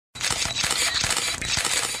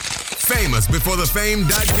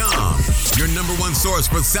famousbeforethefame.com. Your number one source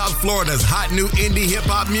for South Florida's hot new indie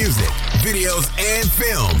hip-hop music, videos, and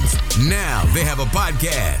films. Now they have a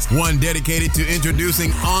podcast, one dedicated to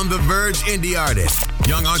introducing on the verge indie artists,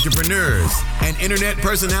 young entrepreneurs, and internet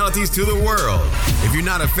personalities to the world. If you're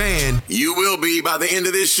not a fan, you will be by the end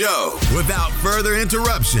of this show. Without further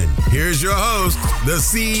interruption, here's your host, the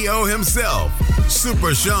CEO himself,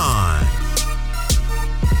 Super Sean.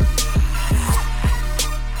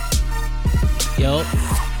 Yo.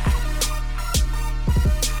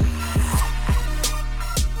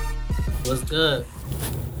 What's good?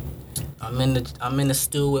 I'm in the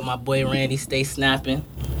stew with my boy Randy. Stay snapping.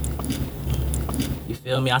 You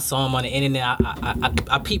feel me? I saw him on the internet.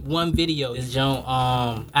 I peeped one video. This Joan,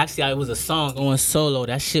 actually it was a song going solo.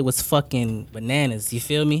 That shit was fucking bananas. You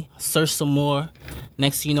feel me? I searched some more.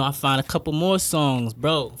 Next thing you know, I found a couple more songs,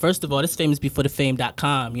 bro. First of all, this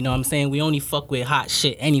famousbeforethefame.com. You know what I'm saying? We only fuck with hot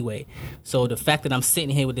shit anyway. So the fact that I'm sitting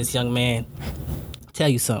here with this young man, tell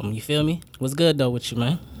you something. You feel me? What's good though with you,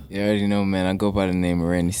 man? You already know, man. I go by the name of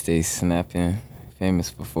Randy. Stay snapping. Famous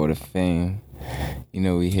before the fame. You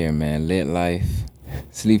know we here, man. Lit life.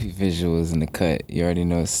 Sleepy visuals in the cut. You already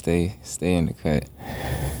know. Stay in the cut.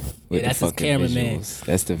 With that's the his cameraman. visuals.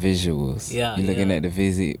 That's the visuals. Yeah. You looking at the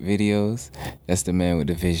videos? That's the man with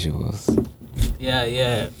the visuals.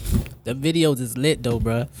 Yeah. The videos is lit though,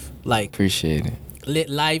 bruh. Like Appreciate it. Lit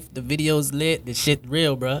life. The videos lit. The shit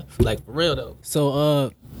real, bruh. Like for real though.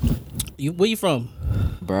 So where you from?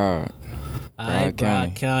 Broward.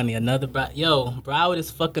 Broward County. Another Yo, Broward is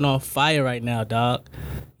fucking on fire right now, dog.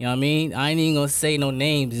 You know what I mean? I ain't even gonna say no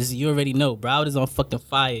names. Just, you already know. Broward is on fucking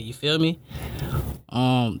fire. You feel me?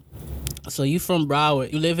 So you from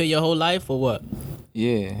Broward? You live here your whole life or what?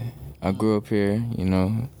 Yeah. I grew up here, you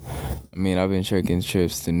know. I mean, I've been taking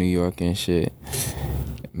trips to New York and shit,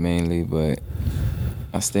 mainly, but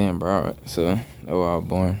I stay in Broward, so that's where I was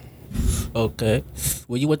born. Okay.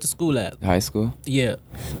 Where you went to school at? High school? Yeah.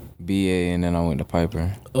 BA, and then I went to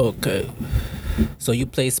Piper. Okay. So you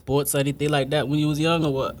played sports or anything like that when you was young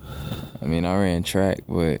or what? I mean, I ran track,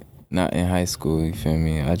 but not in high school, you feel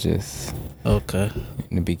me? I just... Okay.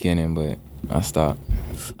 In the beginning, but I stopped.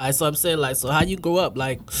 Alright, so I'm saying, like, so how you grow up?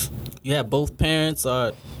 Like, you had both parents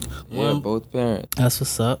or one? Yeah, both parents. That's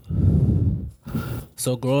what's up.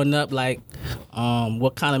 So growing up, like,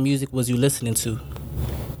 what kind of music was you listening to?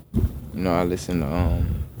 You know, I listen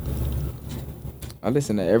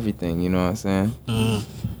to everything, you know what I'm saying?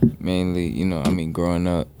 Mm-hmm. Mainly, you know, I mean, growing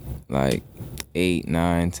up, like 8,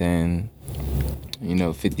 9, 10, you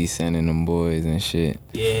know, 50 Cent and them boys and shit.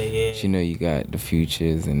 Yeah. But you know, you got the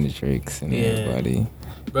Futures and the Drakes and everybody.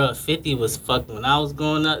 Bro, 50 was fucking, when I was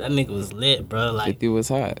growing up, that nigga was lit, bro. Like 50 was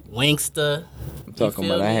hot. Wankster. I'm talking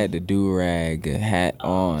about, I had the do-rag, hat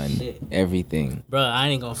on, shit. Everything. Bro, I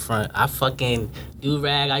ain't gonna front. I fucking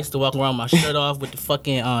do-rag. I used to walk around with my shirt off with the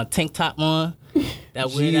fucking tank top on.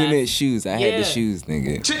 That weird Unit shoes. I had the shoes,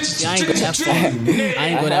 nigga. Yeah, I ain't go that far.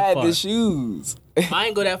 I had the shoes. I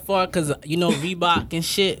ain't go that far because, you know, Reebok and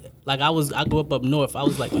shit. Like, I grew up north. I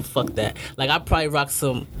was like, man, fuck that. Like, I probably rock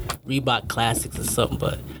some Reebok classics or something,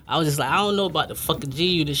 but I was just like, I don't know about the fucking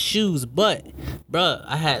GU, the shoes, but, bruh,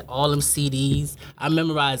 I had all them CDs. I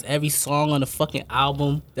memorized every song on the fucking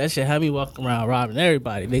album. That shit had me walking around robbing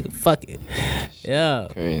everybody, nigga. Fuck it. Yeah.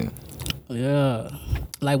 Crazy. Yeah.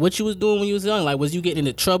 Like, what you was doing when you was young? Like, was you getting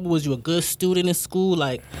into trouble? Was you a good student in school?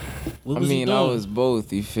 Like, what was you doing? I was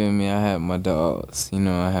both, you feel me? I had my dogs. You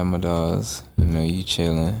know, You know, you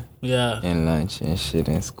chilling. Yeah. And lunch and shit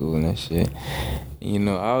in school and shit. You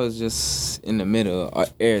know, I was just in the middle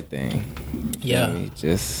of everything. Yeah.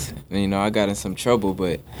 Just, you know, I got in some trouble,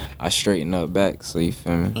 but I straightened up back, so you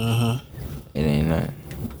feel me? It ain't nothing.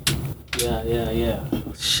 Yeah.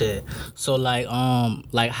 Shit. So, like,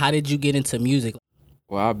 how did you get into music?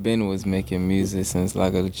 Well, I was making music since,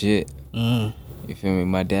 like, legit. You feel me?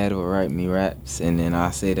 My dad would write me raps, and then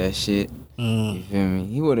I say that shit. You feel me?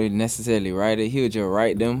 He wouldn't necessarily write it. He would just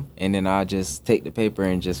write them, and then I'll just take the paper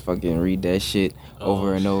and just fucking read that shit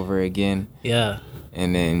over and over again. Yeah.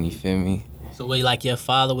 And then, you feel me? So, wait, like, your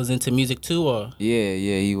father was into music too, or? Yeah,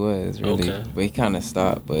 he was, really. Okay. But he kind of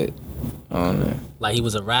stopped, but I don't know. Like, he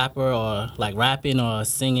was a rapper, or, like, rapping or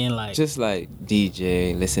singing, like? Just, like,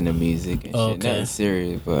 DJ, listen to music and shit. Nothing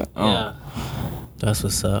serious, but, Yeah. That's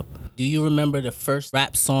what's up. Do you remember the first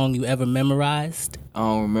rap song you ever memorized? I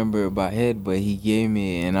don't remember it by head, but he gave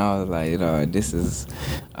me it, and I was like,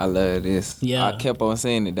 I love this. Yeah. I kept on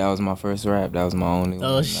saying it. That was my first rap. That was my only one.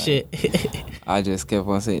 Oh, shit. I just kept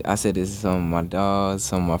on saying, I said this to some of my dogs,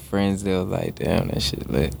 some of my friends. They was like, damn, that shit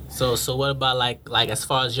lit. So what about like as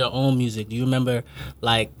far as your own music? Do you remember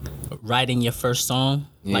like writing your first song?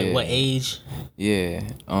 Like Yeah. what age? Yeah.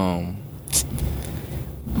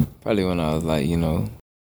 Probably when I was like,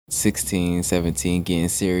 16, 17, getting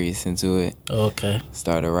serious into it. Okay.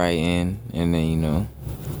 Started writing, and then,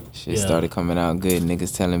 shit started coming out good.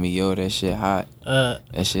 Niggas telling me, yo, that shit hot.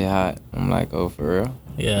 That shit hot. I'm like, oh, for real?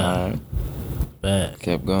 Yeah. All right. Bad.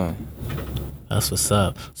 Kept going. That's what's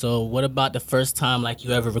up. So what about the first time like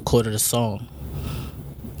you ever recorded a song?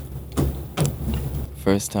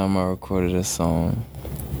 First time I recorded a song,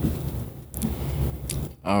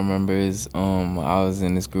 I remember I was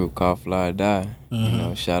in this group called Fly or Die.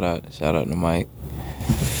 Mm-hmm. Shout out to Mike.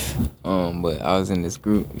 But I was in this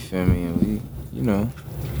group, you feel me, and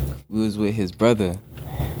we was with his brother,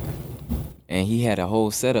 and he had a whole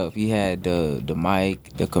setup. He had the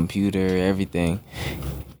mic, the computer, everything,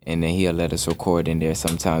 and then he'll let us record in there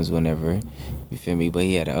sometimes whenever, you feel me. But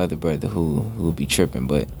he had another brother who would be tripping,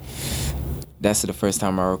 but. That's the first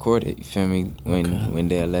time I recorded, you feel me? When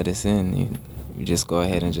they'll let us in, you just go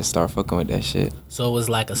ahead and just start fucking with that shit. So it was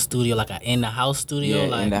like a studio, like a in-the-house studio?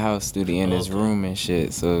 Yeah, in the house studio, in his room and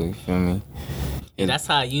shit, so you feel me? Yeah, that's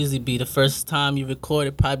how it usually be. The first time you record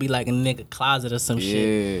it, probably like a nigga closet or some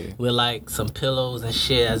shit. With like some pillows and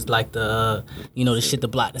shit as like the, the shit to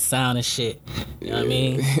block the sound and shit. You know what I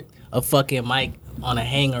mean? A fucking mic on a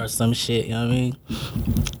hanger or some shit, you know what I mean?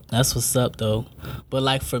 That's what's up, though. But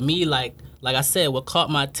like for me, like I said, what caught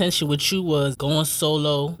my attention with you was going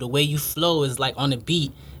solo. The way you flow is like on the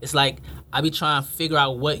beat. It's like I be trying to figure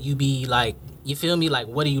out what you be like. You feel me? Like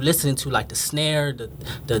what are you listening to? Like the snare,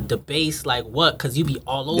 the bass, like what? Cause you be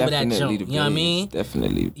all over that jump. You know what I mean?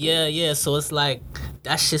 Definitely. Yeah. So it's like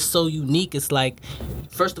that shit's so unique. It's like,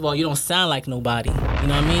 first of all, you don't sound like nobody. You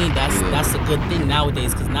know what I mean? That's a good thing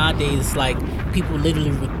nowadays. Cause nowadays it's like people literally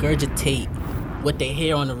regurgitate what they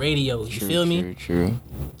hear on the radio. You feel me? True.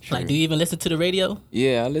 Like, do you even listen to the radio?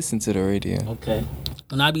 Yeah, I listen to the radio. Okay.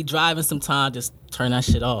 When I be driving sometimes, just turn that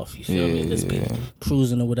shit off. You feel me? Just be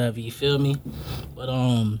cruising or whatever. You feel me? But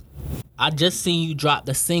I just seen you drop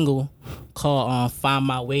the single called "Find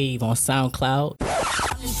My Wave" on SoundCloud.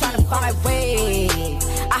 I'm just trying to find my way.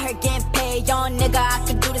 I heard getting paid, young nigga. I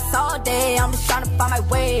could do this all day. I'm just trying to find my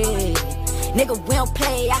way. Nigga, we don't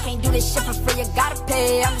play. I can't do this shit for free. You gotta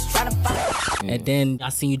pay. I'm just trying to find. And then I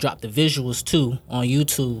seen you drop the visuals too on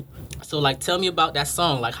YouTube. So like, tell me about that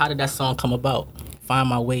song. Like, how did that song come about? Find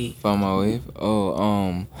My Wave. Find My Wave.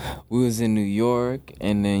 Oh, we was in New York,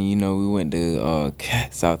 and then we went to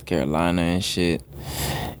South Carolina and shit.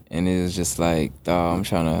 And it was just like, I'm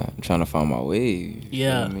trying to find my wave. You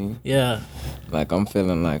feel me? Yeah. Like I'm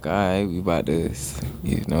feeling like, all right, we about to,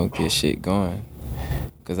 get shit going.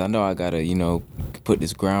 Cause I know I gotta, put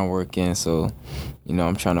this groundwork in. So,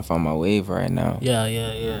 I'm trying to find my wave right now.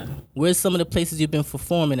 Yeah. Where's some of the places you've been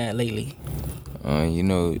performing at lately?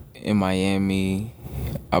 In Miami.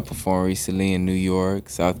 I performed recently in New York,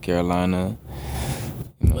 South Carolina.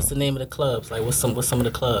 What's the name of the clubs? Like, what's some of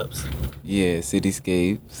the clubs? Yeah,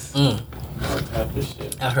 Cityscapes. All type of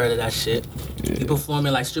shit. I heard of that shit. Yeah. You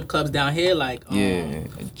performing like strip clubs down here, like G5.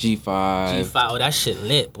 G5. Oh, that shit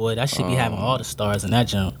lit, boy. That shit be having all the stars in that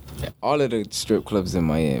jump. All of the strip clubs in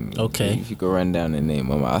Miami. Okay. If you could run down the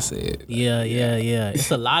name of them, I'll say it. Yeah.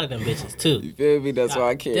 It's a lot of them bitches too. You feel me? That's why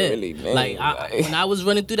I can't really name. When I was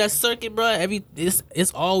running through that circuit, bro,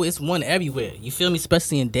 it's always one everywhere. You feel me?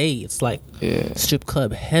 Especially in day, it's like strip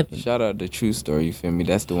club heaven. Shout out to True Story. You feel me?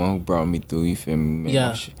 That's the one who brought me through. You feel me?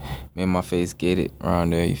 Made my face get it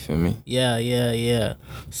around there. You feel me? Yeah.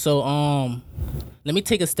 So let me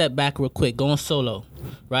take a step back real quick. Going solo,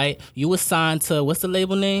 right? You were signed to, what's the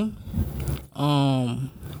label name?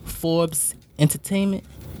 Forbes Entertainment.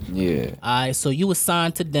 Yeah. Alright, so you were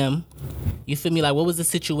signed to them. You feel me? Like, what was the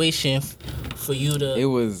situation for you to? It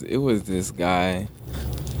was this guy,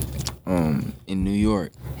 in New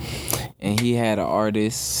York, and he had an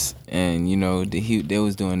artist, and they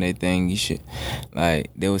was doing their thing. You should,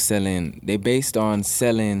 like, they based on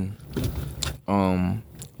selling,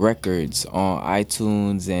 records on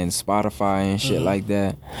iTunes and Spotify and shit like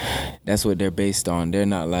that. That's what they're based on. They're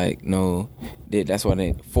not like that's why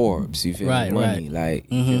they Forbes. You feel me? Money, like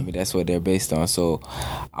you feel me? That's what they're based on. So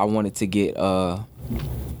I wanted to get a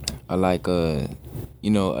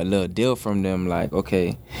little deal from them. Like,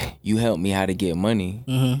 okay, you help me how to get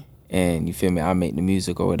money, And you feel me, I make the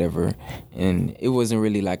music or whatever, and it wasn't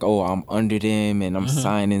really like, oh, I'm under them and I'm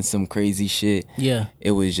signing some crazy shit. Yeah.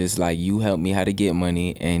 It was just like, you help me how to get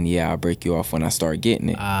money, and yeah, I'll break you off when I start getting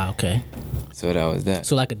it. Okay. So that was that.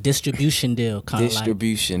 So like a distribution deal, kind of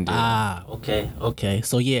Distribution deal. Okay.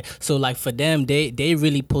 So yeah, so like for them, they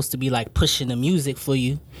really supposed to be like pushing the music for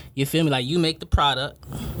you. You feel me? Like you make the product,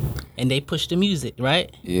 and they push the music,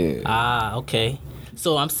 right? Yeah. Okay.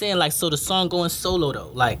 So I'm saying like, so the song going solo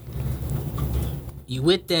though, like you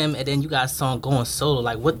with them, and then you got a song going solo.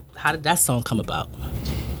 Like how did that song come about?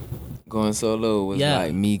 Going solo was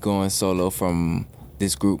like me going solo from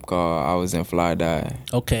this group called I was in Fly Die.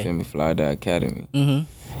 Okay. Feel me? Fly Die Academy.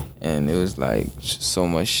 And it was like so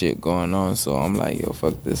much shit going on, so I'm like, yo,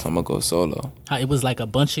 fuck this, I'm gonna go solo. It was like a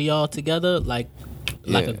bunch of y'all together, like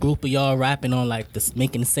a group of y'all rapping on like this,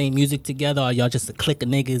 making the same music together, or y'all just a clique of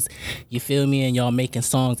niggas, you feel me, and y'all making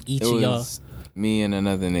songs, each of y'all? Me and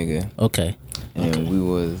another nigga. Okay. And we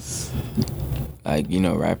was like, you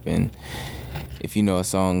know, rapping. If you know a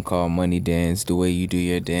song called Money Dance, The Way You Do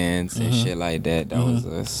Your Dance and shit like that, that was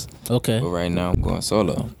us. Okay. But right now I'm going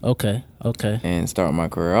solo. Okay. And start my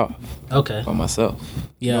career off. Okay. By myself.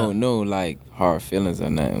 Yeah. No like hard feelings or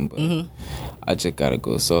nothing, but I just gotta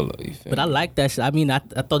go solo, you feel me? But I like that shit. I mean, I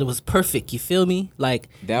thought it was perfect, you feel me? Like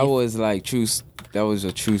that was like true. That was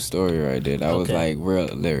a true story right there. That was like real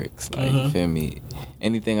lyrics. Like, you feel me?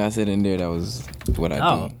 Anything I said in there, that was what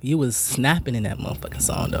I do. You was snapping in that motherfucking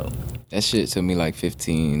song though. That shit took me like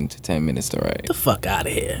 15 to 10 minutes to write. Get the fuck out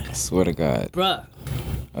of here. I swear to God. Bruh.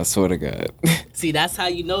 I swear to God. See, that's how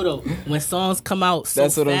you know though. When songs come out so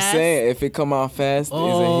that's what fast, I'm saying. If it come out fast, it's a hit.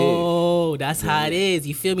 Oh, that's how it is.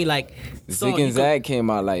 You feel me? Like Zig and Zag came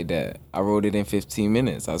out like that. I wrote it in 15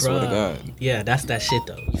 minutes. I swear to God. Yeah, that's that shit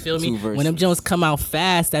though. You feel me? 2 verses. When them Jones come out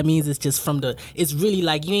fast, that means it's just from the. It's really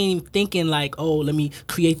like you ain't even thinking like, oh, let me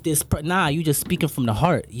create this. Nah, you just speaking from the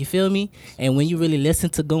heart. You feel me? And when you really listen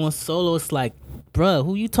to going solo, it's like, bruh,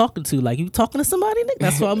 who you talking to? Like, you talking to somebody, nigga?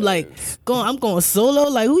 That's why I'm like, I'm going solo.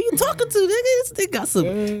 Like, who you talking to, nigga? This nigga got some.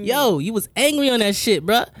 Yo, you was angry on that shit,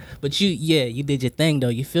 bruh. But you did your thing though.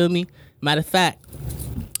 You feel me? Matter of fact,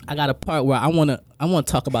 I got a part where I wanna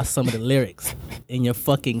talk about some of the lyrics in your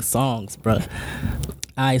fucking songs, bruh.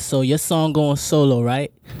 Alright, so your song going solo,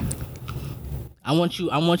 right? I want you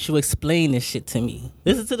to explain this shit to me.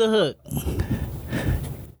 Listen to the hook.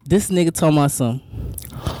 This nigga talking about some.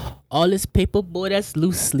 All this paper, boy, that's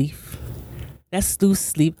loose sleeve. That's loose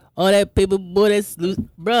sleeve. All that paper, boy, that's loose.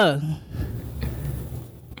 Bruh.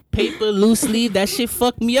 Paper, loose sleeve, that shit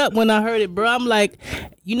fucked me up when I heard it, bro. I'm like,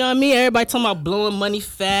 you know what I mean? Everybody talking about blowing money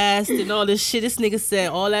fast and all this shit. This nigga said,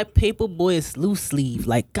 all that paper, boy, is loose sleeve.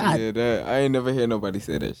 Like, God. Yeah, that, I ain't never hear nobody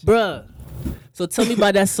say that shit. Bruh. So tell me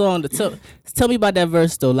about that song. Tell me about that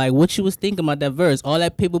verse, though. Like, what you was thinking about that verse. All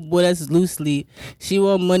that paper, boy, that's loose sleeve. She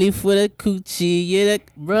want money for the coochie. Yeah, that,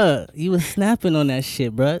 bruh. You was snapping on that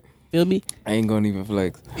shit, bruh. Feel me? I ain't gonna even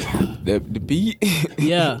flex. The beat?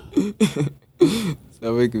 Yeah.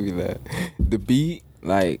 Stop making me laugh. The beat,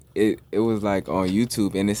 like, it was like on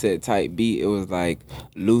YouTube and it said type beat. It was like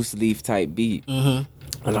loose leaf type beat. And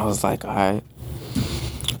I was like, all right.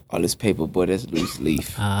 All this paper, boy, that's loose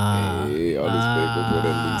leaf. All this paper, boy,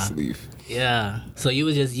 that's loose leaf. Yeah. So you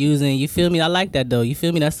was just using, you feel me? I like that, though. You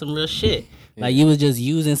feel me? That's some real shit. Yeah. Like, you was just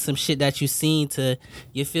using some shit that you seen to,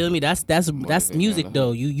 you feel me? That's music,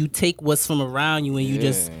 though. You take what's from around you and you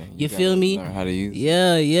just, you feel me? Learn how to use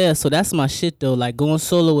it. Yeah. So that's my shit, though. Like, going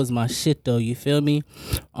solo was my shit, though. You feel me?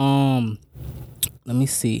 Let me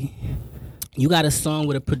see. You got a song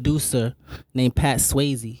with a producer named Pat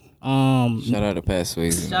Swayze. Shout out to Pat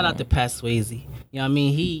Swayze. Shout out to Pat Swayze. You know what I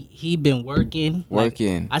mean? He been working.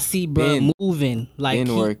 Working. Like, I see bro moving. Like,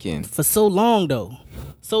 working. For so long, though.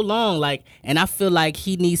 So long. Like, and I feel like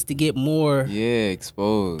he needs to get more. Yeah,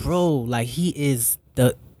 exposed. Bro, like, he is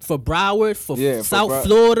for Broward, for South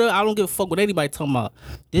Florida. I don't give a fuck what anybody talking about.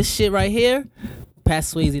 This shit right here, Pat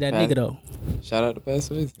Swayze, that nigga, though. Shout out to Pat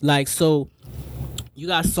Swayze. Like, so, you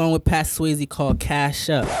got a song with Pat Swayze called Cash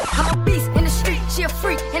Up. I'm a beast in the street, she a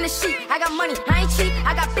freak in the sheet. I got money, I ain't cheap.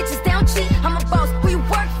 I got bitches down cheap. I'm a boss, who you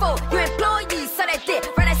work for? You employees, so that dick,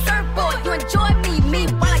 right that surfboard. You enjoy me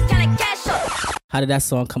while I kinda cash up. How did that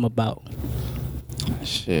song come about?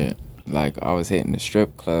 Shit, like I was hitting the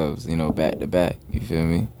strip clubs, you know, back to back. You feel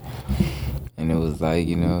me? And it was like,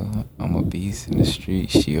 you know, I'm a beast in the street,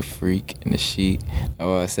 she a freak in the sheet. That's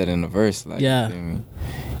what I said in the verse, like, yeah. You feel me?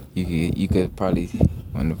 You could probably,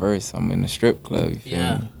 on the verse, I'm in the strip club, you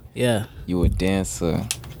feel me? Yeah. You a dancer,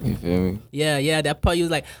 you feel me? Yeah, that part you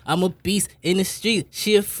was like, I'm a beast in the street,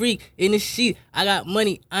 she a freak in the sheet. I got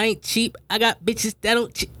money, I ain't cheap. I got bitches that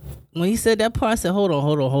don't cheat. when he said that part, I said, hold on,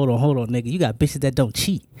 nigga. You got bitches that don't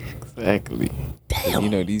cheat. Exactly. Damn. You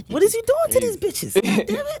know these. What is you doing crazy. to these bitches? God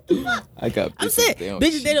damn it. Fuck. I got bitches. I'm saying, they don't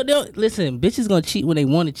bitches, cheat. they don't listen. Bitches gonna cheat when they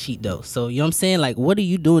want to cheat though. So you know what I'm saying? Like, what are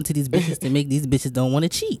you doing to these bitches to make these bitches don't want to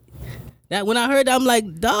cheat? That when I heard that, I'm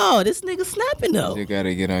like, dawg, this nigga snapping though. You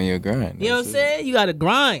gotta get on your grind. You know what I'm saying? You gotta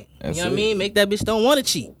grind. That's You know what I it. mean? Make that bitch don't want to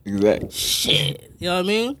cheat. Exactly. Shit. You know what I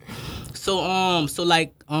mean? So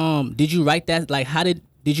like, did you write that? Like, how did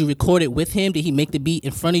you record it with him? Did he make the beat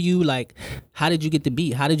in front of you? Like, how did you get the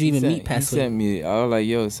beat? How did you even meet He Pat sent me. I was like,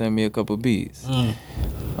 yo, send me a couple beats.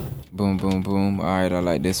 Boom, boom, boom. All right, I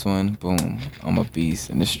like this one. Boom. I'm a beast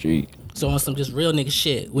in the street. So on some just real nigga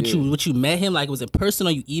shit. What Yeah. you met him? Like, was it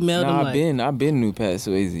personal? You emailed him? Nah, Like, I've been knew Pat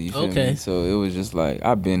Swayze. You feel Okay. me? So it was just like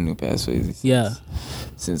I've been knew Pat Swayze.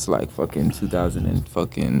 Since like fucking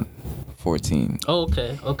 2014. oh,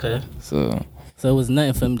 okay. So So it was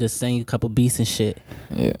nothing for him just send you a couple beats and shit.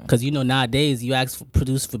 yeah. Cause you know nowadays you ask for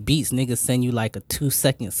produce for beats, niggas send you like a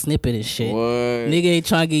 2-second snippet and shit. What? Nigga ain't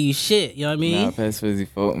trying to give you shit. You know what I mean? Nah, Pat Swayze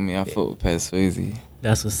fought with me. I fought with Pat Swayze.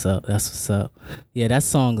 That's what's up. That's what's up. Yeah, that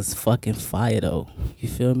song is fucking fire though. You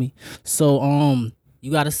feel me? So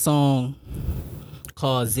you got a song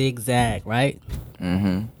called Zigzag, right?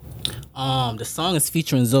 Mm-hmm. The song is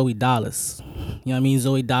featuring Zoe Dallas. You know what I mean?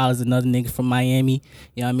 Zoe Dallas, another nigga from Miami.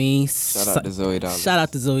 You know what I mean? Shout out to Zoe Dallas. Shout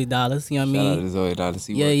out to Zoe Dallas. You know what I Shout mean? out to Zoe Dallas.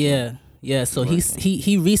 He Yeah, working. yeah. So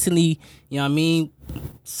he recently, you know what I mean,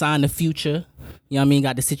 signed the Future. You know what I mean?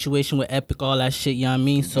 Got the situation with Epic, all that shit. You know what I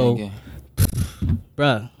mean? So, Yeah.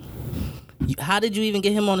 bruh, how did you even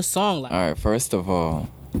get him on the song? Like, All right. First of all,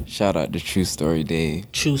 shout out to True Story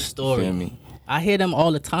Dave. true story. Feel me? I hear them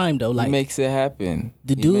all the time though. Like He makes it happen.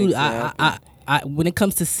 the He dude, makes it happen. I when it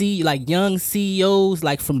comes to see like young CEOs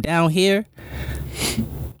like from down here,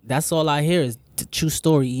 that's all I hear is the true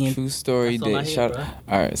story. Ian. True Story That's all I Dave. hear, Shout. bruh.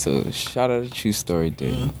 All right. So shout out to True Story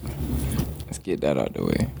Dave. Let's get that out the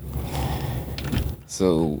way.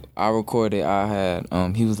 So I recorded. I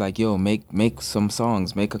had. He was like, "Yo, make some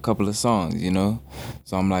songs. Make a couple of songs. You know."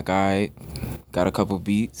 So I'm like, "All right." Got a couple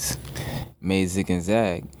beats. Made Zig and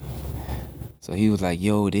Zag. So he was like,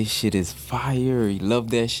 "Yo, this shit is fire." He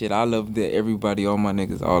loved that shit. I loved it. Everybody, all my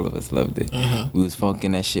niggas, all of us loved it. We was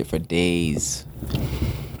funking that shit for days.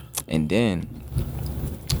 And then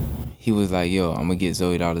he was like, "Yo, I'm gonna get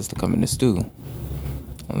Zoe Dallas to come in the stew."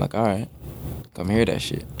 I'm like, "All right, come hear that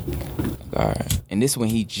shit." All right. And this when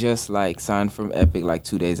he just like signed from Epic like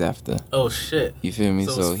 2 days after. Oh shit. You feel me?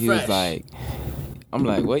 So So, it's he was fresh. like, I'm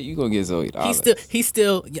like, "What? You gonna get Zoe Dallas?" He's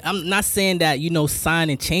still. I'm not saying that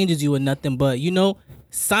signing changes you or nothing, but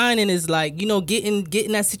signing is like getting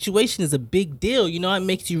that situation is a big deal. It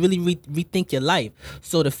makes you really rethink your life.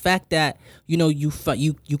 So the fact that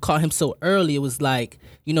you caught him so early, it was like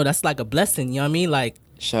that's like a blessing. You know what I mean? Like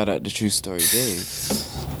Shout out to True Story Dave.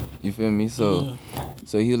 You feel me? So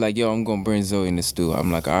he was like, "Yo, I'm gonna bring Zoe in the stew."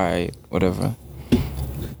 I'm like, "All right, whatever."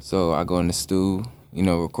 So I go in the stew,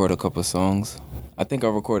 record a couple songs. I think I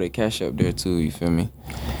recorded Cash Up there too. You feel me?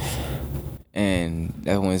 And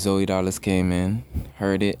that's when Zoe Dallas came in,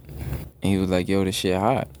 heard it, and he was like, "Yo, this shit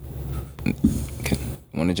hot.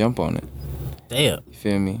 Wanna jump on it?" damn. You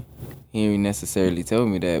feel me? He didn't necessarily tell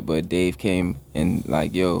me that, but Dave came and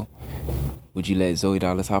like, "Yo, would you let Zoe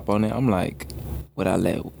Dallas hop on it?" I'm like, would I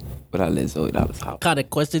let Zoe Dallas hop? What kind of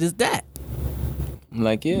question is that? I'm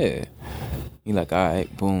like, yeah. He like, all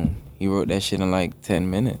right, boom. He wrote that shit in like 10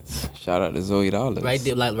 minutes. Shout out to Zoe Dallas. Right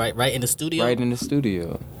there, like right in the studio. Right in the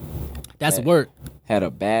studio. That's work. Had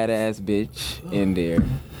a badass bitch in there.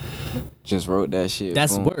 Just wrote that shit.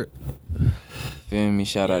 That's boom. work. Feel me?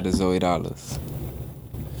 Shout out to Zoe Dallas.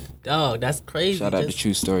 Dog, that's crazy. Shout out to Just-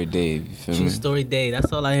 True Story Dave. You feel True me? story day.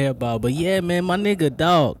 That's all I hear about. But yeah, man, my nigga,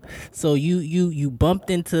 dog. So you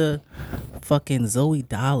bumped into fucking Zoe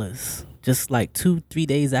Dallas just like 2-3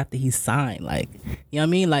 days after he signed. Like, you know what I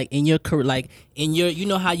mean? Like in your career, like in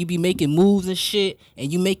your, how you be making moves and shit,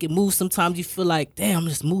 and you making moves. Sometimes you feel like, damn, I'm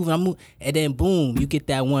just moving, and then boom, you get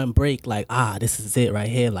that one break. Like, this is it right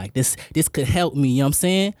here. Like this could help me. You know what I'm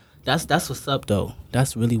saying? That's what's up though.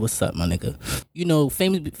 That's really what's up, my nigga.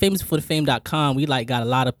 Famousforthefame.com, we like got a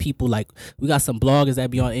lot of people, like we got some bloggers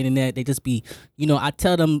that be on the internet. They just be, I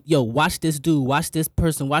tell them, yo, watch this dude, watch this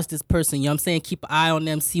person, you know what I'm saying? Keep an eye on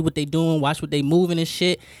them, see what they doing, watch what they moving and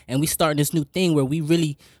shit. And we starting this new thing where we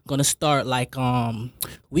really gonna start like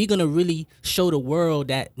we gonna really show the world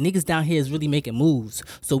that niggas down here is really making moves.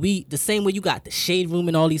 So the same way you got the Shade Room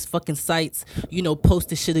and all these fucking sites,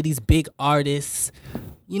 posting shit of these big artists.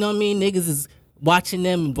 You know what I mean? Niggas is watching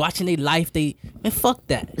them, watching their life. Man, fuck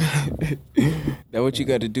that. That what you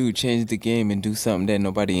got to do. Change the game and do something that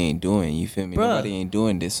nobody ain't doing. You feel me? Bruh. Nobody ain't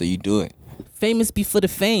doing this, so you do it. Famous be for the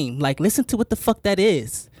fame. Like, listen to what the fuck that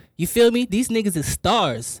is. You feel me? These niggas is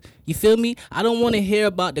stars. You feel me? I don't want to hear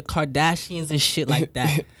about the Kardashians and shit like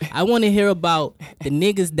that. I want to hear about the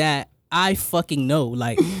niggas that I fucking know.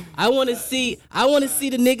 Like, I want to see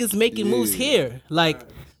the niggas making moves here. Like,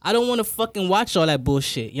 I don't want to fucking watch all that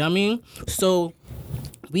bullshit. You know what I mean? So,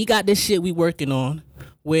 we got this shit we working on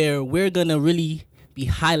where we're gonna really be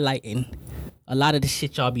highlighting a lot of the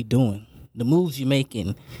shit y'all be doing. The moves you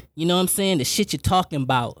making. You know what I'm saying? The shit you're talking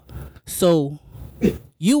about. So,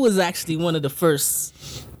 you was actually one of the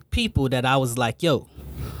first people that I was like, yo,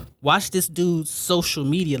 watch this dude's social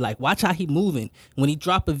media. Like, watch how he moving. When he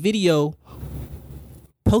drop a video,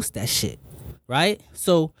 post that shit, right?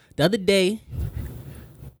 So the other day,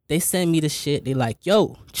 they send me the shit. They like,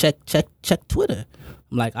 yo, check Twitter.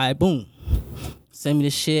 I'm like, all right, boom. Send me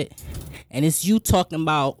the shit. And it's you talking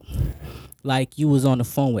about like you was on the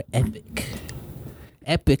phone with Epic.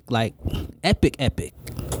 Epic.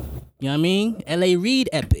 You know what I mean? L.A. Reid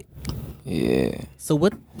Epic. Yeah. So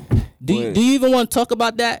what? Do you even want to talk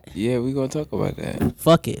about that? Yeah, we gonna talk about that.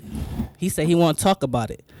 Fuck it. He said he want to talk about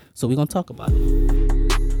it. So we gonna talk about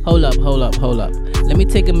it. Hold up. Let me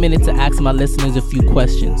take a minute to ask my listeners a few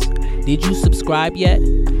questions. Did you subscribe yet?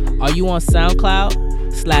 Are you on SoundCloud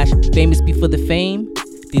 /Famous Before the Fame?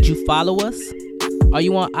 Did you follow us? Are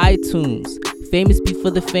you on iTunes? Famous Before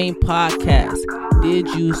the Fame podcast. Did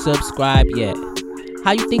you subscribe yet?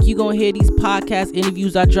 How you think you gonna hear these podcast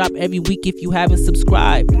interviews I drop every week if you haven't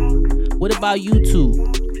subscribed? What about YouTube?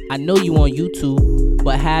 I know you on YouTube,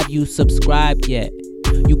 but have you subscribed yet?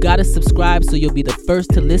 You gotta subscribe so you'll be the first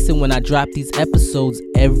to listen when I drop these episodes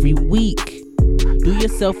every week. Do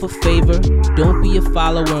yourself a favor, don't be a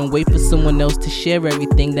follower and wait for someone else to share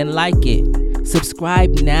everything, then like it.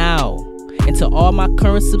 Subscribe now. And to all my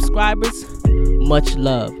current subscribers, much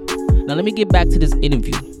love. Now let me get back to this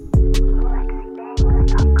interview.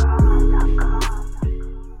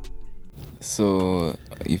 So,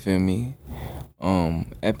 you feel me?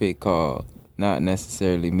 Epic called not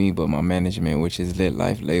necessarily me, but my management, which is Lit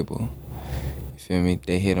Life label. You feel me?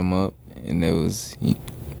 They hit him up, and there was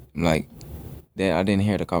like that. I didn't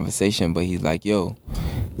hear the conversation, but he's like, "Yo,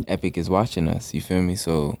 Epic is watching us." You feel me?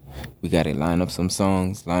 So we gotta line up some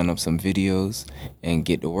songs, line up some videos, and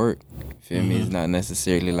get to work. You feel me? It's not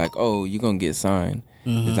necessarily like, "Oh, you gonna get signed."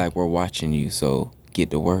 It's like we're watching you, so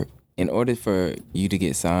get to work. In order for you to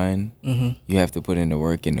get signed, you have to put in the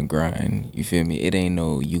work and the grind. You feel me? It ain't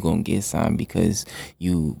no you gonna get signed because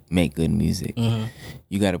you make good music.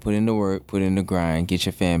 You got to put in the work, put in the grind, get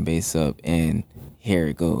your fan base up, and here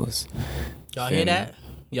it goes. Y'all hear that?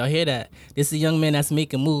 Y'all hear that? This is a young man that's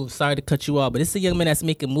making moves. Sorry to cut you off, but this is a young man that's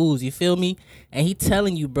making moves. You feel me? And he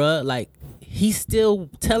telling you, bruh, like, he's still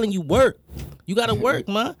telling you work. You got to work,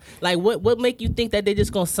 man. Like, what make you think that they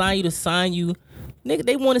just going to sign you? Nigga,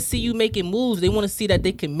 they want to see you making moves. They want to see that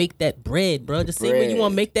they can make that bread, bro. The same way you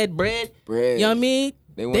want to make that bread. You know what I mean?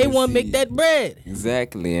 They want to make that bread.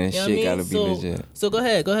 Exactly, and you know shit got to be legit. So go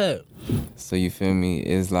ahead. So you feel me?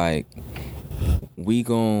 It's like we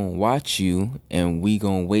gon' watch you and we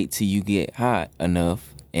gon' wait till you get hot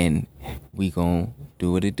enough and we gon'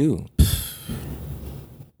 do what it do.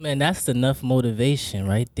 Man, that's enough motivation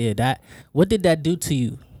right there. What did that do to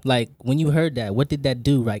you? Like, when you heard that, what did that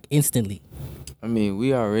do, like, instantly? I mean,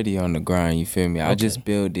 we already on the grind, you feel me? Okay. I just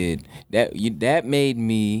built it. That made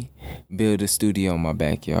me build a studio in my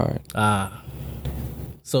backyard.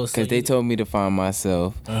 So because they told me to find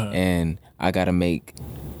myself, and I gotta make.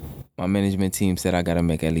 My management team said I gotta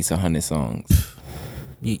make at least 100 songs.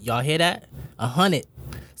 Y'all hear that? 100.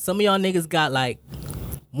 Some of y'all niggas got like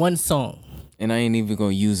one song. And I ain't even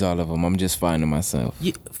gonna use all of them. I'm just finding myself.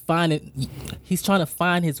 He's trying to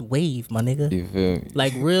find his wave, my nigga. You feel me?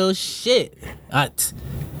 Like real shit.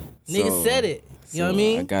 Nigga said it. You know what I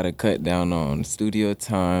mean? I gotta cut down on studio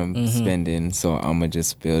time spending, so I'ma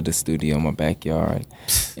just build a studio in my backyard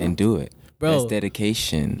and do it. Bro, that's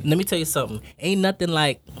dedication. Let me tell you something. Ain't nothing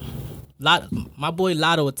like my boy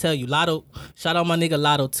Lotto will tell you. Lotto, shout out my nigga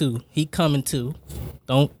Lotto too. He coming too.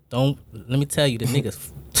 Don't. Let me tell you, the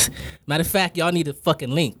niggas. Matter of fact, y'all need a fucking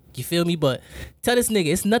link. You feel me? But tell this nigga,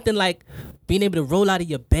 it's nothing like being able to roll out of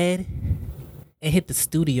your bed and hit the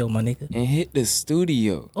studio, my nigga. And hit the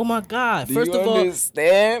studio. Oh my God! Do First of all,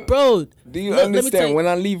 understand, bro? Do you understand? When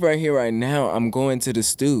I leave right here, right now, I'm going to the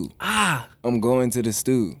stew. I'm going to the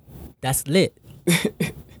stew. That's lit.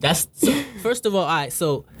 First of all right.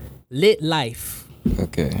 So, Lit Life.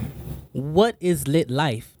 Okay. what is Lit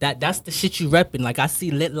Life? That's the shit you repping. Like I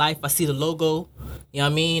see Lit Life, I see the logo. You know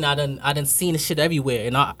what I mean? I done seen the shit everywhere.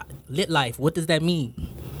 And Lit Life, what does that mean?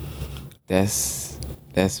 That's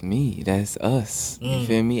me. That's us. You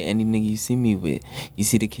feel me? Any nigga you see me with. You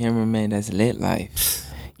see the cameraman, that's Lit Life.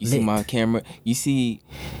 You see my camera. You see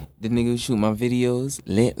the nigga who shoot my videos,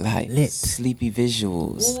 Lit Life. Lit. Sleepy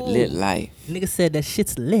visuals, Ooh. Lit Life. Nigga said that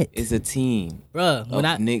shit's lit. It's a team. Bruh, when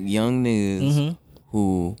of young niggas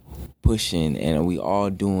who pushing, and we all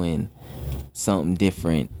doing something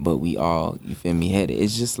different, but we all, you feel me, headed.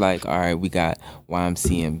 It's just like, all right, we got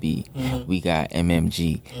YMCMB, we got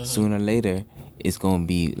MMG. Sooner or later, it's gonna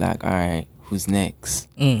be like, all right, who's next?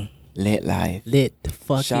 Lit Life. Lit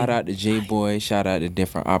fucking. Shout out to J-Boy, shout out to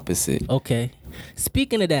Different Opposite. Okay.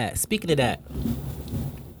 Speaking of that,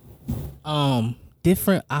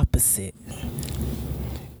 Different Opposite.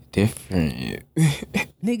 Different.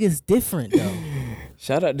 Niggas different though.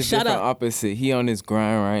 Shout out to Different Opposite. He on his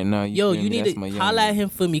grind right now. Yo, feel you me? need to holla at him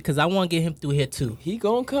for me, cause I want to get him through here too. He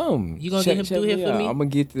gonna come. You gonna get him through here for me? I'm gonna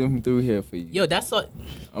get him through here for you. Yo, that's all.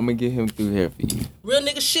 I'm gonna get him through here for you. Real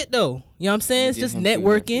nigga shit though. You know what I'm saying? It's Get just him through here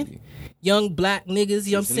networking. for you. Young black niggas,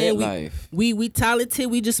 you know what I'm saying? Lit life. We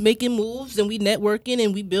talented, we just making moves and we networking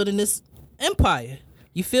and we building this empire.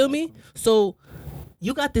 You feel me? So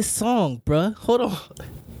you got this song, bruh. Hold on.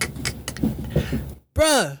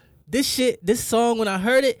 Bruh, this song, when I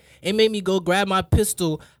heard it, it made me go grab my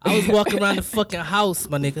pistol. I was walking around the fucking house,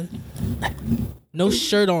 my nigga. No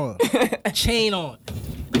shirt on. Chain on.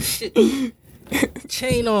 Shit.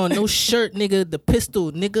 Chain on, no shirt, nigga. The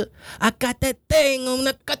pistol, nigga. I got that thing on.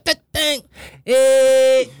 I got that thing.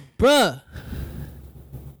 Hey, bruh.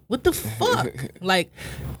 What the fuck? Like,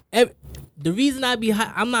 the reason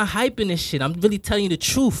I'm not hyping this shit. I'm really telling you the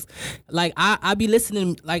truth. Like, I be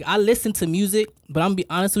listening. Like, I listen to music, but I'm gonna be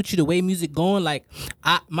honest with you. The way music going, like,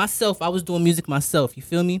 I was doing music myself. You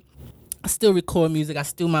feel me? I still record music. I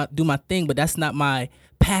still do my thing, but that's not my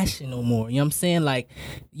passion no more. You know what I'm saying? Like,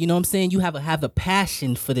 you know what I'm saying? You have a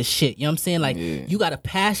passion for this shit. You know what I'm saying? Like, you got a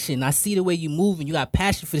passion. I see the way you move and you got a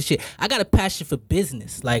passion for the shit. I got a passion for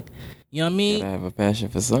business. Like, you know what I mean? I have a passion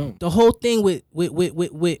for something. The whole thing with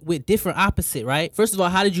Different Opposite, right? First of all,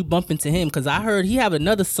 how did you bump into him? Because I heard he have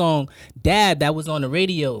another song, Dab, that was on the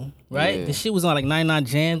radio, right? Yeah. The shit was on like 99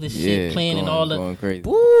 Jams and shit, playing and all going crazy.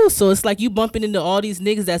 Woo! So it's like you bumping into all these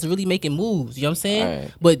niggas that's really making moves. You know what I'm saying?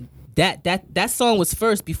 Right. But that song was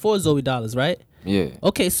first before Zoe Dollars, right? Yeah.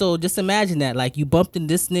 Okay, so just imagine that. Like, you bumped in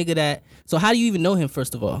this nigga that... So how do you even know him,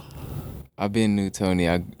 first of all? I've been knew Tony.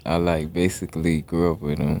 I like basically grew up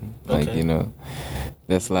with him. Like, Okay. you know,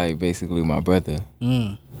 that's like basically my brother.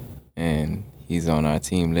 And he's on our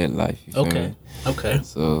team, Lit Life. You feel me? Okay.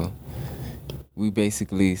 So we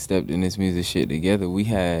basically stepped in this music shit together. We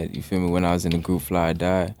had, you feel me, when I was in the group Fly or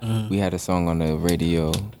Die, we had a song on the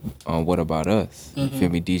radio on What About Us. You feel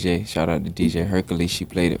me? DJ, shout out to DJ Hercules, she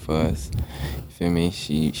played it for us. You feel me?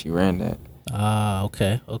 She ran that. Ah,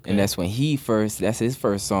 okay. And that's when that's his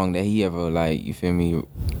first song that he ever, like, you feel me,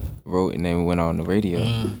 wrote and then went on the radio.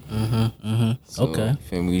 So, Okay. you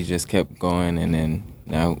feel me, we just kept going and then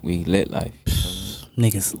now we Lit Life.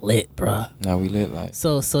 Niggas lit, bruh. Now we Lit Life.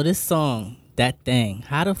 So this song, That Thing,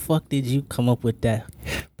 how the fuck did you come up with that?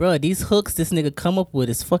 Bruh, these hooks this nigga come up with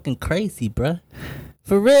is fucking crazy, bruh.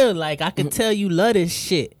 For real, like, I can tell you love this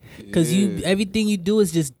shit. Cause everything you do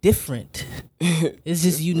is just different. It's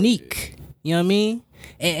just unique. You know what I mean?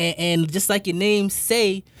 And just like your name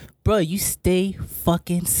say, bruh, you stay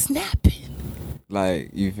fucking snapping. Like,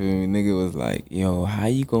 you feel me? Nigga was like, yo, how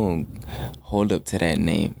you gonna hold up to that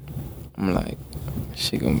name? I'm like,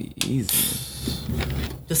 shit gonna be easy.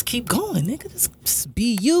 Just keep going, nigga. Just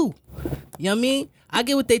be you. You know what I mean? I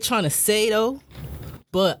get what they trying to say though,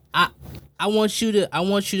 but I want you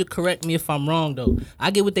to correct me if I'm wrong though. I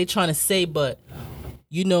get what they trying to say, but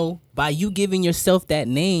you know, by you giving yourself that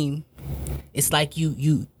name, it's like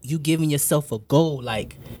you giving yourself a goal.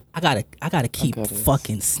 Like, I gotta keep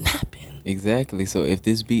fucking snapping. Exactly. So if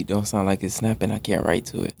this beat don't sound like it's snapping, I can't write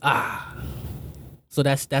to it. So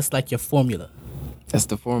that's like your formula. That's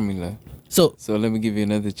the formula. So let me give you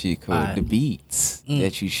another cheat code. Alright. The beats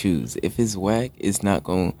that you choose. If it's whack, it's not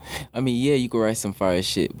going... I mean, yeah, you can write some fire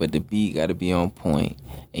shit, but the beat got to be on point,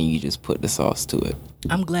 and you just put the sauce to it.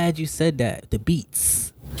 I'm glad you said that. The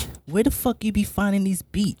beats. Where the fuck you be finding these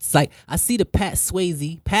beats? Like, I see the Pat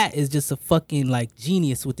Swayze. Pat is just a fucking, like,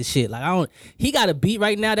 genius with the shit. Like, he got a beat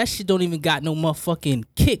right now. That shit don't even got no motherfucking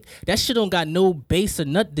kick. That shit don't got no bass or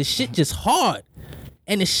nothing. The shit just hard.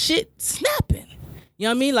 And the shit snapping. You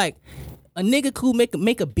know what I mean? Like, a nigga could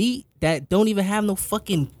make a beat that don't even have no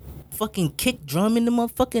fucking fucking kick drum in the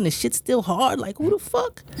motherfucker and the shit's still hard. Like, who the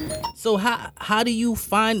fuck? So how do you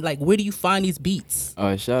find, like, where do you find these beats?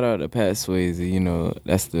 Shout out to Pat Swayze. You know,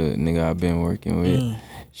 that's the nigga I've been working with.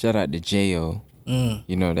 Shout out to J.O.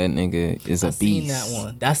 You know, that nigga is a beast. Seen that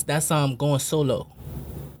one. That's Going Solo.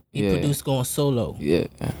 He produced Going Solo. Yeah.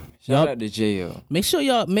 Shout out to J.O. Make sure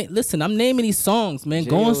y'all listen. I'm naming these songs, man.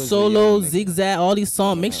 J.O. Going is Solo, a young nigga. Zigzag, all these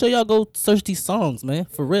songs. Make sure y'all go search these songs, man.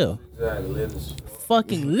 For real.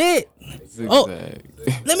 Fucking lit. Zigzag. Oh,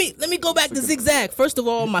 let me go back to Zigzag. First of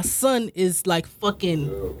all, my son is like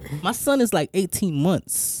 18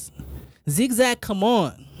 months. Zigzag, come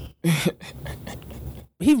on.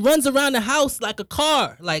 He runs around the house like a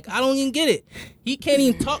car. Like, I don't even get it. He can't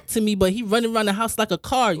even talk to me, but he running around the house like a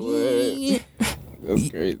car. That's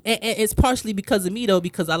great. And it's partially because of me though,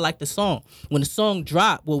 because I like the song. When the song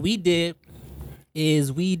dropped, what we did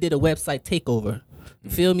is we did a website takeover.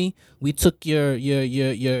 You feel me? We took the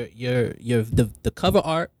cover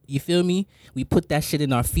art. You feel me? We put that shit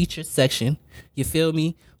in our featured section. You feel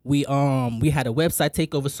me? We had a website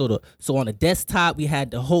takeover. So on the desktop we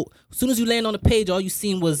had the whole. As soon as you land on the page, all you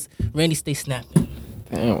seen was Randy Stay Snapping.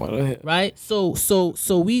 Damn, what the hell? Right? So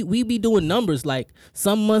we be doing numbers. Like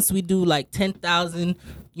some months we do like 10,000,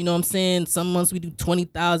 you know what I'm saying? Some months we do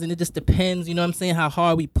 20,000. It just depends, you know what I'm saying, how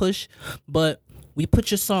hard we push. But we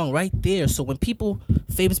put your song right there. So when people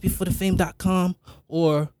famousbeforethefame.com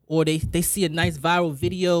or they see a nice viral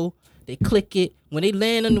video, they click it. When they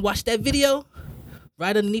land and watch that video,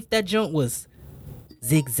 right underneath that joint was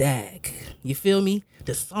Zigzag. You feel me?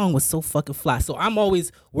 The song was so fucking fly. So I'm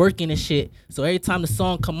always working and shit. So every time the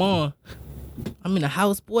song come on, I'm in the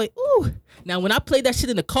house, boy. Ooh. Now when I play that shit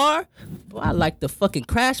in the car, boy, I like to fucking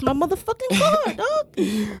crash my motherfucking car, dog.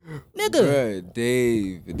 Nigga. Bruh,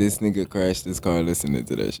 Dave, this nigga crashed his car listening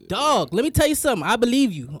to that shit. Dog, let me tell you something. I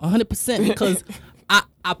believe you 100% because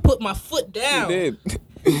I put my foot down. You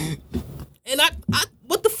did. And I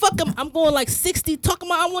what the fuck? I'm going like 60 talking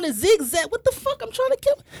about I want to zigzag. What the fuck? I'm trying to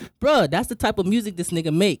kill. Bruh, that's the type of music this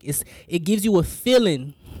nigga make. It gives you a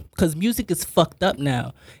feeling, because music is fucked up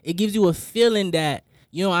now. It gives you a feeling that,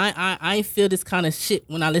 you know, I ain't feel this kind of shit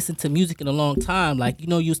when I listen to music in a long time. Like, you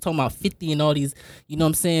know, you was talking about 50 and all these, you know what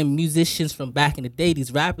I'm saying, musicians from back in the day,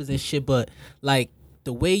 these rappers and shit. But like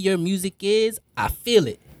the way your music is, I feel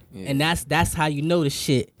it. Yeah. And that's how you know the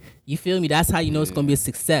shit. You feel me? That's how you know it's gonna be a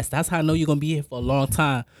success. That's how I know you're gonna be here for a long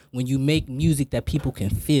time, when you make music that people can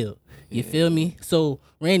feel. You feel me? So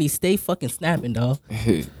Randy, stay fucking snapping, dog.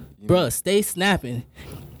 Bruh, stay snapping.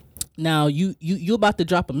 Now you about to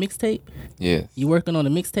drop a mixtape? Yeah. You working on a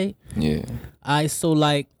mixtape? Yeah. Alright, so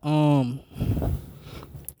like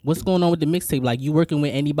what's going on with the mixtape? Like, you working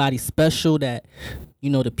with anybody special that, you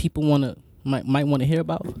know, the people might wanna hear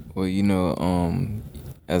about? Well, you know,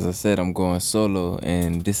 as I said, I'm going solo,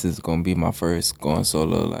 and this is gonna be my first going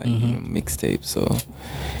solo, like, you know, mixtape. So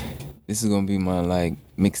this is gonna be my like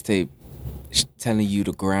mixtape, telling you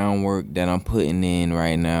the groundwork that I'm putting in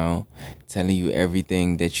right now, telling you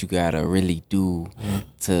everything that you gotta really do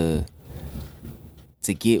to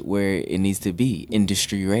get where it needs to be.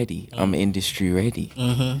 Industry ready. I'm industry ready.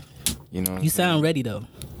 You know. You sound ready though.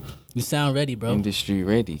 You sound ready, bro. Industry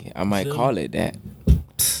ready. I might call it that.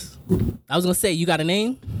 I was gonna say, you got a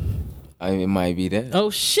name? It might be that. Oh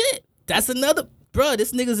shit, that's another. Bro,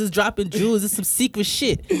 this niggas is dropping jewels. It's some secret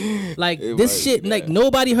shit. Like, this shit, like,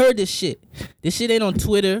 nobody heard this shit. This shit ain't on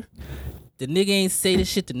Twitter. The nigga ain't say this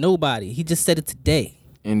shit to nobody. He just said it today.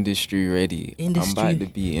 Industry ready. I'm about to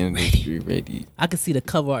be industry ready. I can see the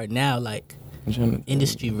cover art now, like,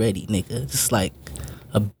 industry ready, nigga. Just like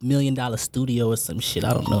 $1 million studio or some shit.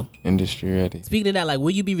 I don't know. Industry ready. Speaking of that, like,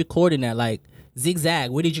 where you be recording at? Like,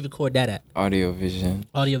 Zigzag, where did you record that at? Audio Vision.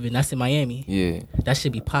 Audio Vision, that's in Miami. Yeah. That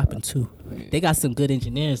should be popping too. Yeah. They got some good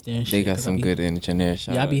engineers there and shit. They got some good engineers.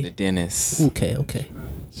 Shout out to Dennis. Okay.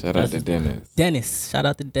 Shout out to Dennis. Shout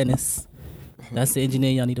out to Dennis. That's the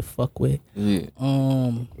engineer y'all need to fuck with. Yeah.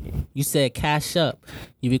 You said Cash Up.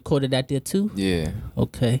 You recorded that there too? Yeah.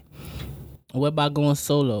 Okay. What about going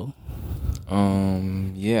solo?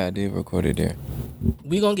 Yeah, I did record it there.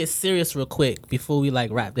 We gonna get serious real quick before we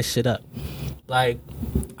like wrap this shit up. Like,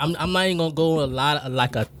 I'm not even gonna go a lot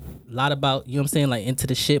about, you know what I'm saying, like, into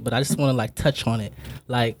the shit, but I just want to like touch on it.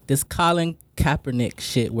 Like this Colin Kaepernick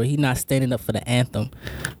shit where he not standing up for the anthem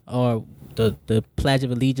or the Pledge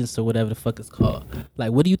of Allegiance or whatever the fuck it's called.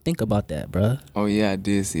 Like, what do you think about that, bruh? Oh yeah, I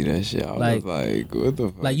did see that shit. I was like, what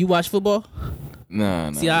the fuck? Like, you watch football?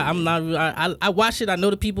 Nah. See, I'm not. I watch it. I know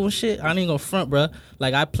the people and shit. I ain't gonna front, bruh.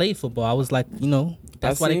 Like, I played football. I was like, you know,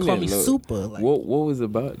 that's why they call me Super. Like, what was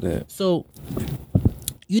about that? So,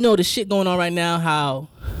 you know the shit going on right now. How,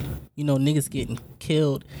 you niggas getting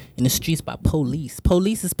killed in the streets by police.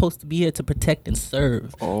 Police is supposed to be here to protect and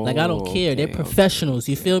serve. Like, I don't care. They're professionals.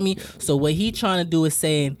 You feel me? So what he trying to do is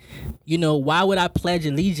saying, why would I pledge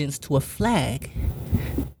allegiance to a flag?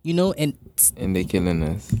 And they killing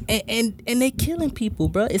us. And they killing people,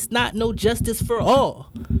 bro. It's not no justice for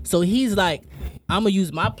all. So he's like, I'm gonna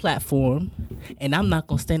use my platform and I'm not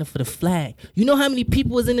gonna stand up for the flag. You know how many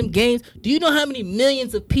people was in them games? Do you know how many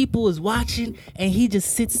millions of people was watching? And he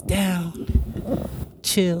just sits down,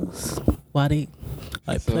 chills while they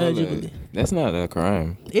pledge it. That's not a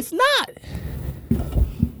crime. It's not.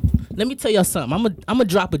 Let me tell y'all something. I'm gonna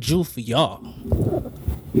drop a jewel for y'all.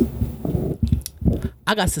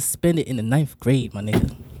 I got suspended in the 9th grade, my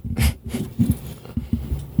nigga.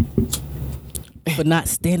 For not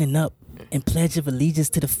standing up and pledge of allegiance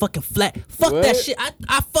to the fucking flag. Fuck that shit.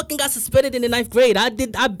 I fucking got suspended in the 9th grade.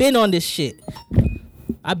 I've been on this shit.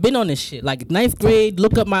 Like 9th grade,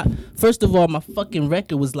 look up first of all, my fucking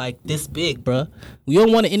record was like this big, bruh. You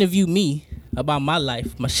don't want to interview me about my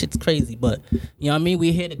life. My shit's crazy, but you know what I mean?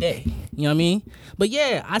 We're here today. You know what I mean? But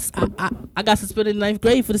yeah, I got suspended in 9th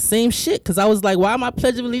grade for the same shit, because I was like, why am I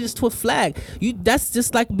pledging allegiance to a flag? That's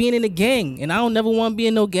just like being in a gang, and I don't never want to be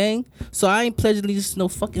in no gang, so I ain't pledging allegiance to no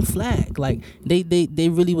fucking flag. Like, they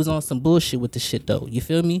really was on some bullshit with the shit, though. You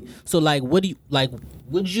feel me? So like, what do you, like,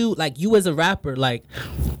 would you, like, you as a rapper, like,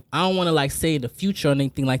 I don't want to like say the future or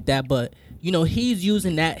anything like that, but he's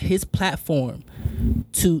using his platform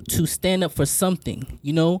to stand up for something,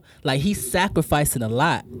 like he's sacrificing a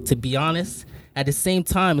lot, to be honest. At the same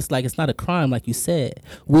time, it's like, it's not a crime, like you said.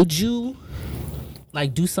 Would you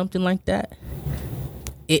like do something like that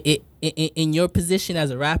in your position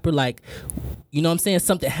as a rapper? Like, you know what I'm saying,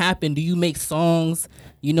 something happened, do you make songs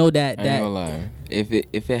that I ain't gonna lie.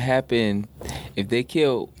 If it happened, if they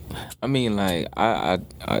kill, I mean, like, I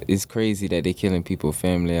it's crazy that they killing people,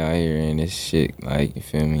 family out here and this shit, like, you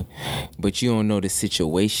feel me? But you don't know the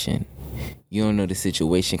situation.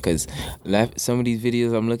 Because some of these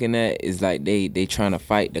videos I'm looking at is like they trying to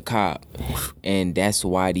fight the cop, and that's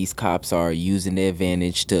why these cops are using their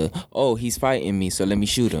advantage to, he's fighting me, so let me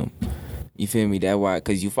shoot him. You feel me? That why?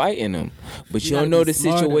 Because you fighting them, but you don't know the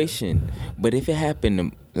situation. But if it happened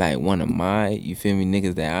to like one of my, you feel me,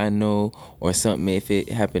 niggas that I know or something, if it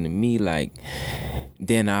happened to me, like,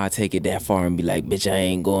 then I'll take it that far and be like, bitch, I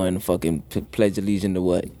ain't going to fucking pledge allegiance to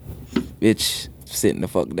what? Bitch, sitting the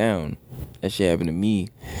fuck down. That shit happened to me.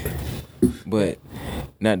 But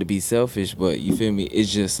not to be selfish, but you feel me?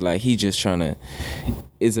 It's just like he just trying to.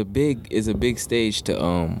 It's a big stage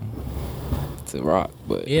to rock,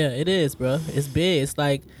 but yeah, it is, bro. It's big. It's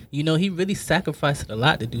like, he really sacrificed a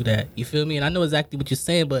lot to do that. You feel me? And I know exactly what you're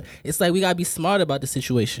saying, but it's like we gotta be smart about the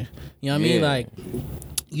situation. You know what I mean? Like,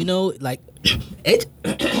 like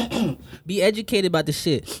be educated about the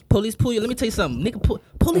shit. Police pull you. Let me tell you something, nigga.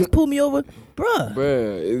 Police pull me over, bruh.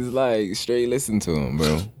 It's like straight listen to him,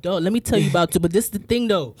 bro. Dog, let me tell you about it. But this is the thing,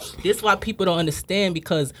 though. This is why people don't understand,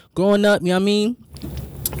 because growing up, you know what I mean?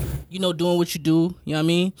 Doing what you do, you know what I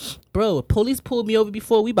mean? Bro, police pulled me over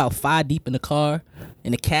before. We about 5 deep in the car,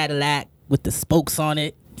 in a Cadillac with the spokes on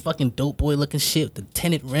it. Fucking dope boy looking shit with the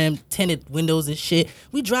tinted windows and shit.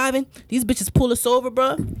 We driving. These bitches pull us over,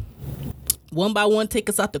 bro. One by one, take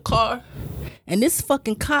us out the car. And this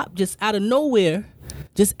fucking cop just out of nowhere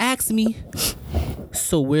just asked me,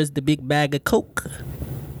 so where's the big bag of coke?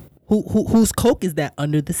 Whose coke is that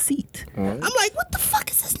under the seat? I'm like, what the fuck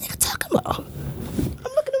is this nigga talking about?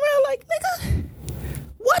 I'm looking around like, nigga,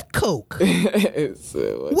 what coke?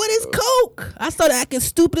 What is coke? I started acting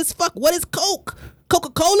stupid as fuck. What is coke?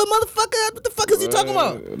 Coca-Cola, motherfucker? What the fuck is he talking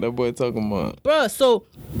about? That boy talking about. Bruh, so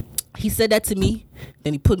he said that to me.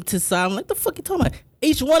 Then he put me to the side. I'm like, the fuck you talking about?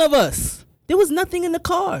 Each one of us. There was nothing in the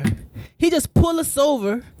car. He just pulled us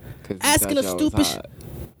over, asking us stupid shit.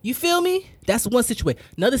 You feel me? That's one situation.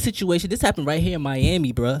 Another situation, this happened right here in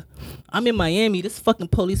Miami, bruh. I'm in Miami. This fucking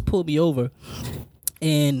police pulled me over.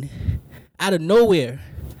 And out of nowhere,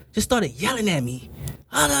 just started yelling at me.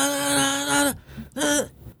 I'm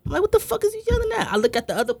like, what the fuck is he yelling at? I look at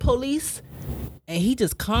the other police, and he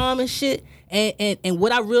just calm and shit. And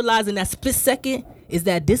what I realized in that split second is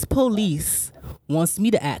that this police wants me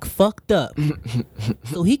to act fucked up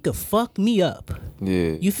so he could fuck me up.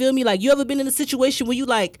 Yeah. You feel me? Like, you ever been in a situation where you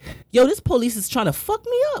like, yo, this police is trying to fuck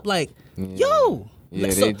me up? Like, yo. Yeah,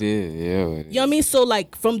 like, they did. Yeah. You know what I mean? So,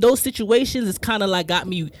 like, from those situations, it's kind of like got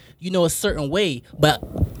me, a certain way. But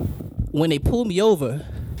when they pull me over,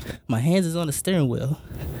 my hands is on the steering wheel.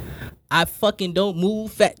 I fucking don't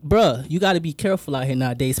move bruh, you gotta be careful out here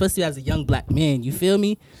nowadays, especially as a young black man, you feel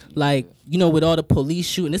me? Like, with all the police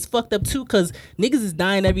shooting, it's fucked up too, cause niggas is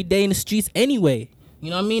dying every day in the streets anyway. You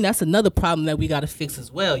know what I mean? That's another problem that we gotta fix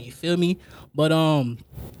as well. You feel me? But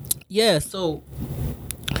yeah. So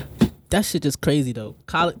that shit just crazy though.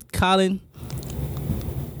 Colin,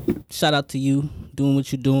 shout out to you doing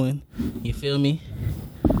what you're doing. You feel me?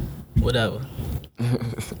 Whatever.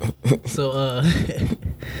 So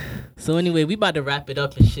so anyway, we about to wrap it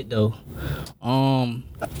up and shit though.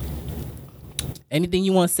 Anything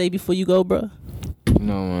you want to say before you go, bro? You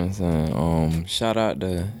know what I'm saying? Shout out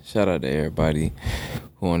to everybody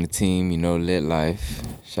who on the team, you know, Lit Life.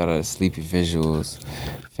 Shout out to Sleepy Visuals,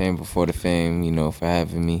 Fame Before the Fame, you know, for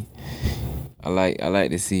having me. I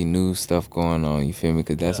like to see new stuff going on, you feel me?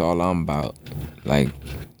 Because that's all I'm about. Like,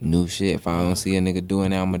 new shit. If I don't see a nigga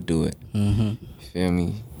doing it, I'ma do it. Mm-hmm. You feel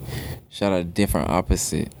me? Shout out to Different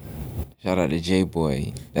Opposite. Shout out to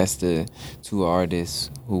J-Boy. That's the two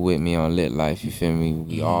artists who with me on Lit Life, you feel me?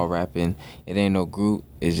 We all rapping. It ain't no group.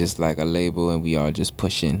 It's just like a label, and we all just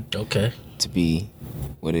pushing to be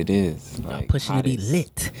what it is. Like, pushing hottest. To be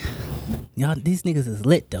lit. Y'all, these niggas is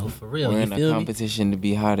lit though, for real. We're in a competition to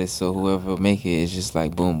be hottest, so whoever make it is just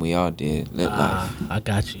like, boom, we all did. Lit Life. I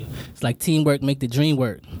got you. It's like teamwork make the dream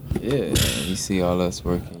work. Yeah, you see all us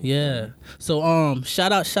working. Yeah. So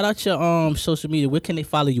shout out your social media. Where can they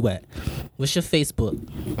follow you at? What's your Facebook?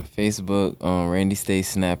 Facebook, Randy Stay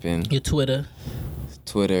Snapping. Your Twitter,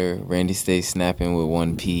 Randy Stay Snapping with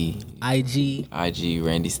 1 P. IG,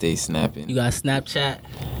 Randy Stay Snapping. You got Snapchat.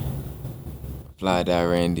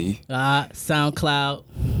 Fly.Randy. SoundCloud.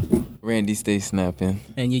 Randy Stay Snapping.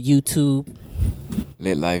 And your YouTube.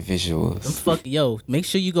 Lit Life Visuals. Make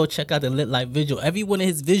sure you go check out the Lit Life visual. Every one of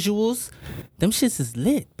his visuals, them shits is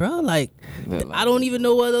lit, bro. Like, I don't even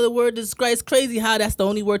know what other word to describe. It's crazy how that's the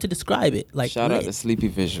only word to describe it. Like, shout out to Sleepy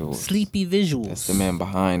Visuals. Sleepy Visuals. That's the man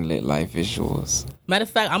behind Lit Life Visuals. Matter of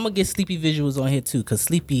fact, I'm gonna get Sleepy Visuals on here too, cause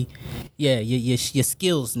Sleepy, yeah, your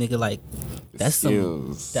skills, nigga, like that's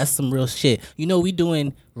some real shit. You know, we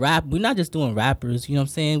doing rap. We're not just doing rappers. You know what I'm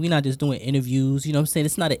saying? We're not just doing interviews. You know what I'm saying?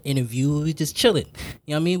 It's not an interview. We just chilling.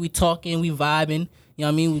 You know what I mean? We talking. We vibing. You know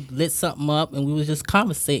what I mean? We lit something up and we was just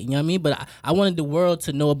conversating. You know what I mean? But I wanted the world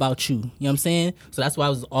to know about you. You know what I'm saying? So that's why it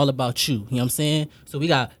was all about you. You know what I'm saying? So we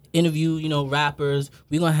got interview, you know, rappers.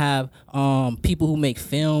 We're going to have people who make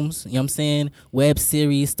films, you know what I'm saying, web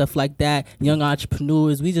series, stuff like that, young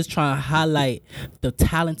entrepreneurs. We just trying to highlight the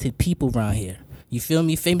talented people around here. You feel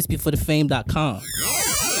me? FamousBeforeTheFame.com.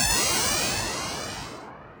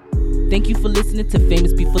 Thank you for listening to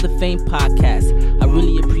Famous Before the Fame podcast. I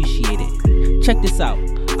really appreciate it. Check this out.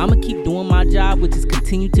 I'm going to keep doing my job, which is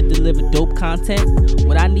continue to deliver dope content.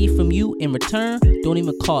 What I need from you in return don't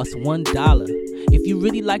even cost $1. If you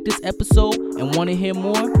really like this episode and want to hear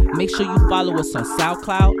more, make sure you follow us on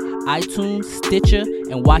SoundCloud, iTunes, Stitcher,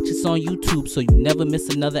 and watch us on YouTube so you never miss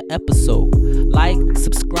another episode. Like,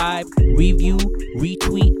 subscribe, review,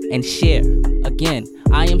 retweet, and share. Again,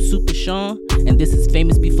 I am Super Sean, and this is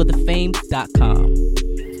FamousBeforeTheFame.com.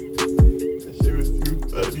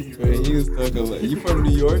 Man, you was talking like, you from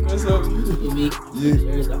New York or something? Yeah.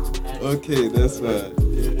 Okay, that's fine.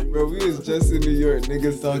 Bro, we was just in New York,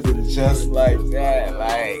 niggas talking just like that,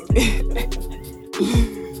 like,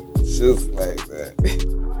 just like that.